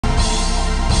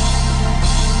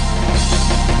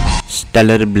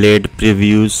Stellar Blade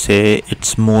previews say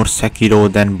it's more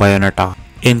Sekiro than Bayonetta.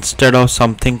 Instead of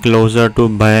something closer to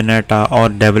Bayonetta or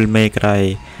Devil May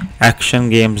Cry, action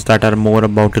games that are more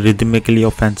about rhythmically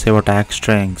offensive attack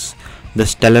strings, the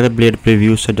Stellar Blade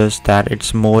preview suggests that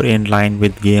it's more in line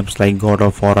with games like God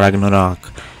of War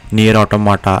Ragnarok, Nier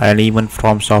Automata, and even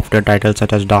fromsoftware titles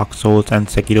such as Dark Souls and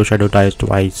Sekiro Shadows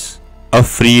twice. A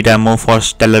free demo for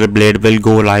Stellar Blade will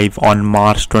go live on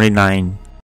March 29.